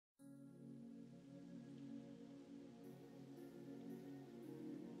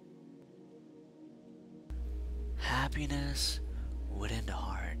Happiness within the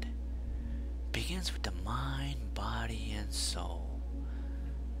heart begins with the mind, body, and soul.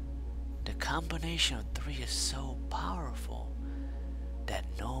 The combination of three is so powerful that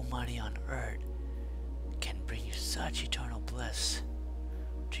no money on earth can bring you such eternal bliss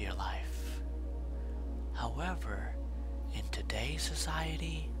to your life. However, in today's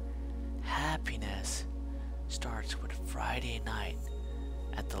society, happiness starts with Friday night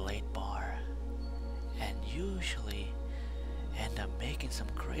at the late bar, and usually end up making some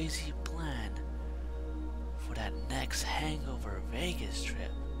crazy plan for that next hangover Vegas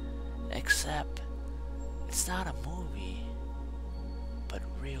trip. Except it's not a movie, but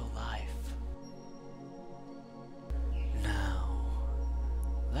real life. Now,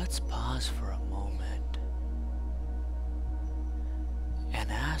 let's pause for a moment and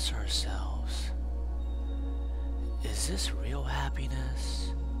ask ourselves, is this real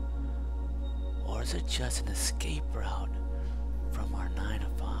happiness? Or is it just an escape route from our 9 to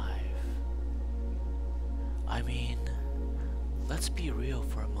 5? I mean, let's be real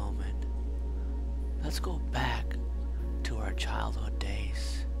for a moment. Let's go back to our childhood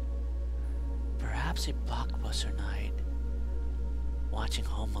days. Perhaps a blockbuster night, watching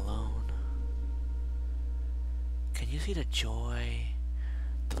Home Alone. Can you see the joy,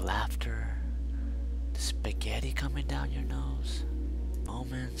 the laughter, the spaghetti coming down your nose?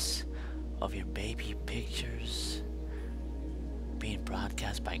 Moments of your baby pictures being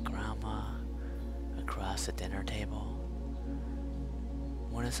broadcast by grandma across the dinner table.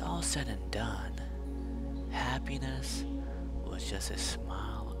 When it's all said and done, happiness was just a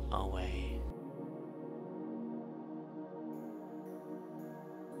smile away.